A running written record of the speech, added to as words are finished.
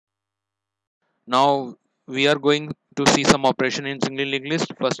Now we are going to see some operation in single linked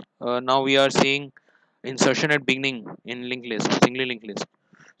list. First, now we are seeing insertion at beginning in linked list, single linked list.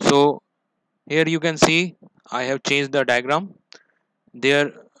 So here you can see I have changed the diagram.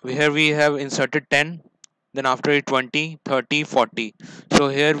 There, here we have inserted 10, then after it 20, 30, 40. So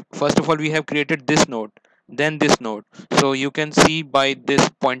here first of all we have created this node, then this node. So you can see by this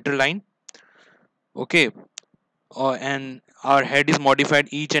pointer line, okay, and our head is modified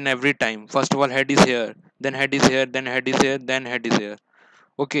each and every time. First of all head is here, then head is here, then head is here, then head is here.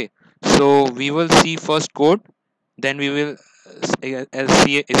 Okay, so we will see first code, then we will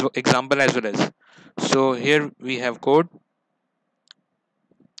see example as well as. So here we have code.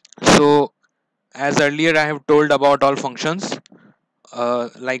 So as earlier I have told about all functions,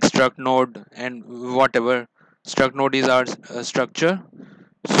 like struct node and whatever. Struct node is our structure.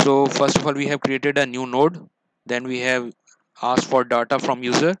 So first of all we have created a new node, then we have asked for data from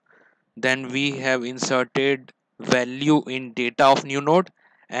user, then we have inserted value in data of new node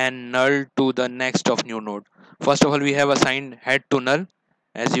and null to the next of new node. First of all we have assigned head to null,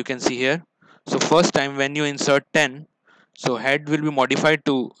 as you can see here. So first time when you insert 10, so head will be modified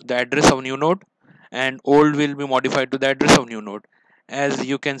to the address of new node and old will be modified to the address of new node. As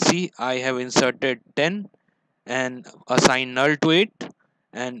you can see I have inserted 10 and assign null to it,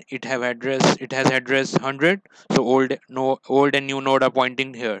 and it has address 100. So old and new node are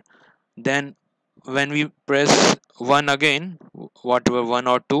pointing here. Then when we press 1 again, whatever 1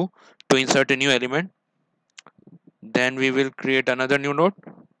 or 2, to insert a new element, then we will create another new node,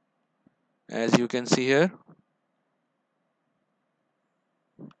 as you can see here.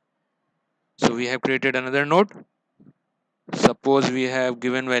 So we have created another node. Suppose we have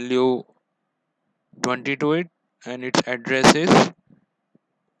given value 20 to it and its address is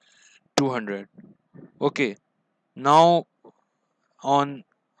 200. Okay, now on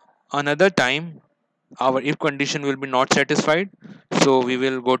another time our if condition will be not satisfied, so we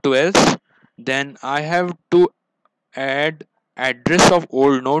will go to else. Then I have to add address of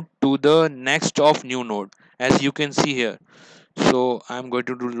old node to the next of new node, as you can see here. So I'm going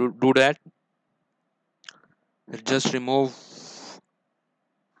to do that. Just remove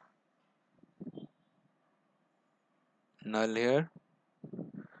null here,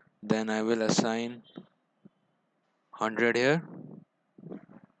 then I will assign 100 here,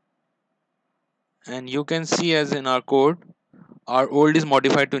 and you can see as in our code our old is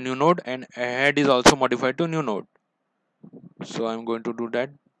modified to new node and ahead is also modified to new node. So I'm going to do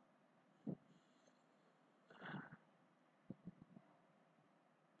that.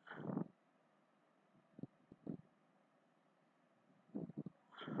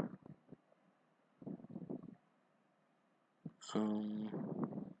 um,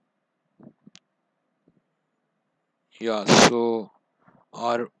 yeah, so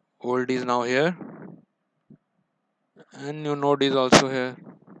our old is now here and new node is also here.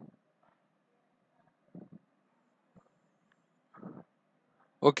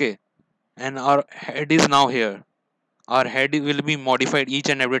 Okay, and our head is now here. Our head will be modified each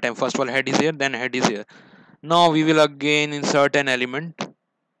and every time. First of all head is here, then head is here. Now we will again insert an element,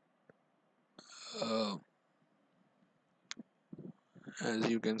 uh, as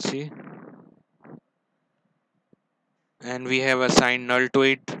you can see, and we have assigned null to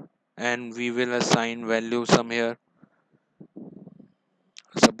it, and we will assign value some here.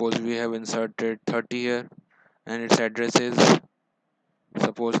 Suppose we have inserted 30 here and its address is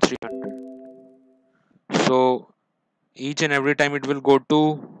suppose 300. So each and every time it will go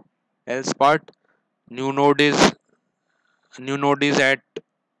to else part. new node is new node is at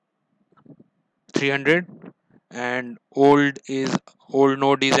 300 and old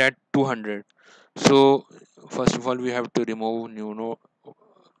node is at 200. So first of all we have to remove new node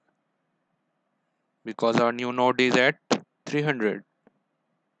because our new node is at 300.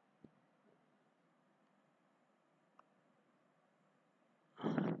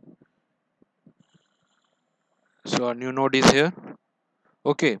 So our new node is here.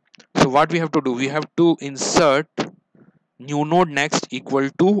 Okay, so what we have to do, we have to insert new node next equal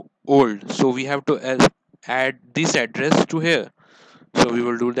to old. So we have to add this address to here. So we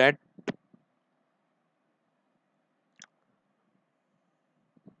will do that.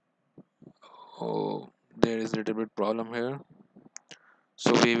 Oh, there is a little bit problem here.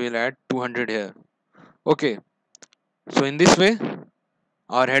 So we will add 200 here. Okay, so in this way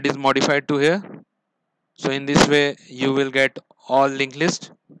our head is modified to here. So in this way you will get all linked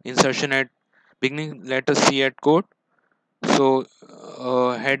list insertion at beginning. Let us see at code. So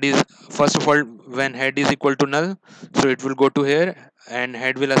head is first of all when head is equal to null, so it will go to here and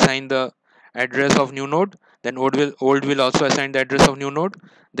head will assign the address of new node. then old will also assign the address of new node.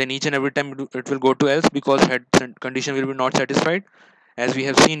 Then each and every time it will go to else, because head condition will be not satisfied. As we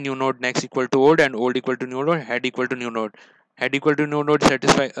have seen, new node next equal to old equal to new node, head equal to new node. Head equal to new node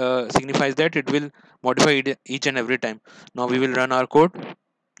signifies that it will modify it each and every time. Now we will run our code.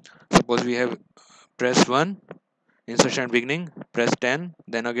 Suppose we have press 1 insertion at beginning, press 10,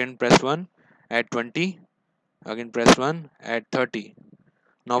 then again press 1 at 20, again press 1 at 30.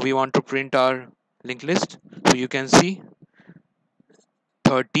 Now we want to print our linked list. So you can see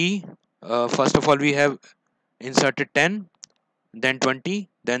 30. First of all, we have inserted 10, then 20,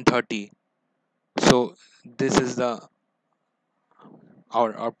 then 30. So this is the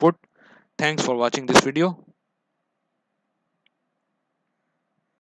our output. Thanks for watching this video.